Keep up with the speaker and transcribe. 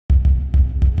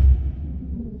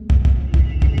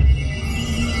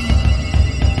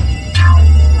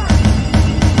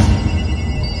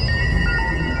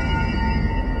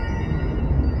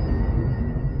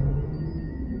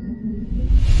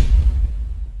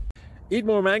Eat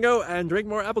more mango and drink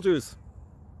more apple juice.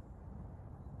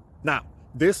 Now,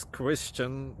 this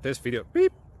video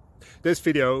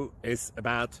is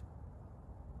about...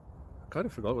 I kind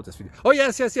of forgot what this video... Oh,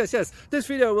 yes. This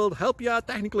video will help you out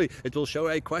technically. It will show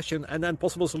a question and then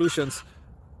possible solutions.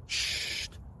 Shh.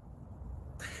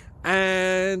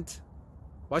 And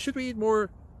why should we eat more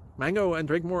mango and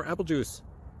drink more apple juice?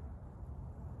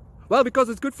 Well, because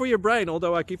it's good for your brain,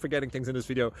 although I keep forgetting things in this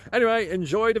video. Anyway,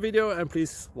 enjoy the video and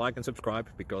please like and subscribe,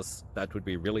 because that would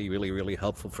be really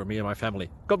helpful for me and my family.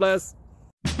 God bless!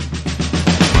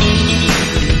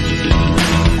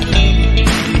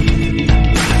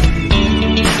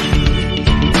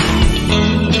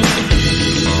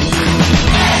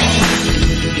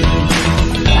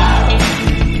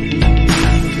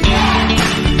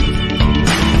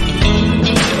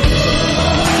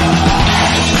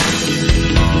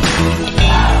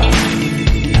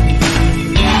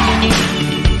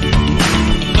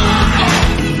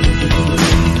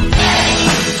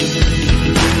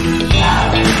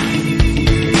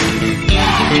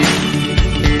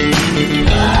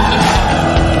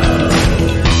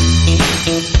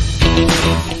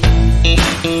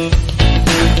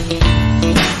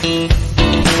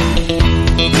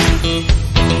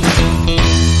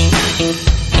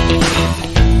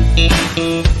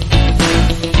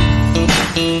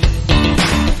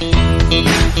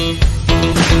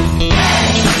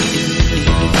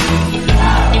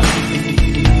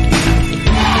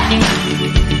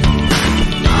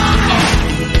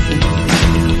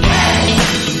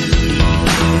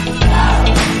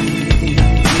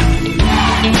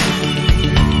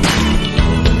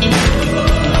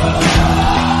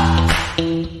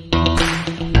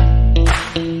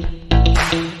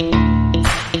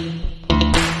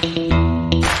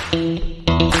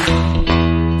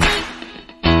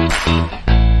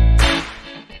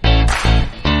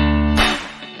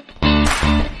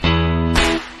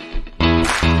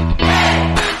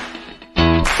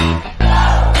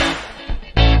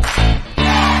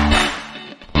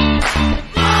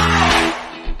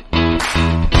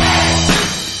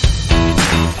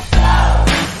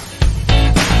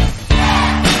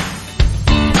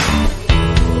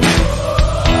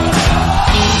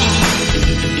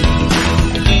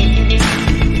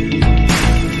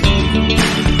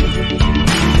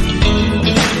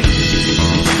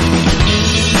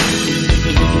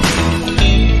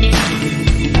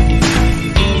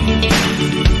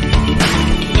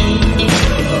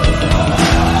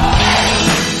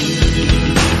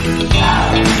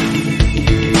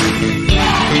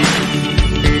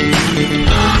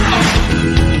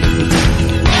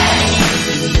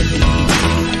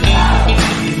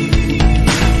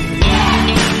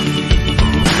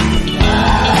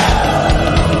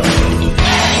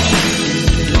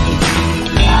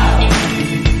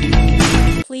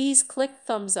 Please click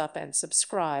thumbs up and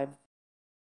subscribe.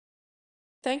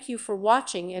 Thank you for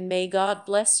watching, and may God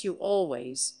bless you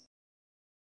always.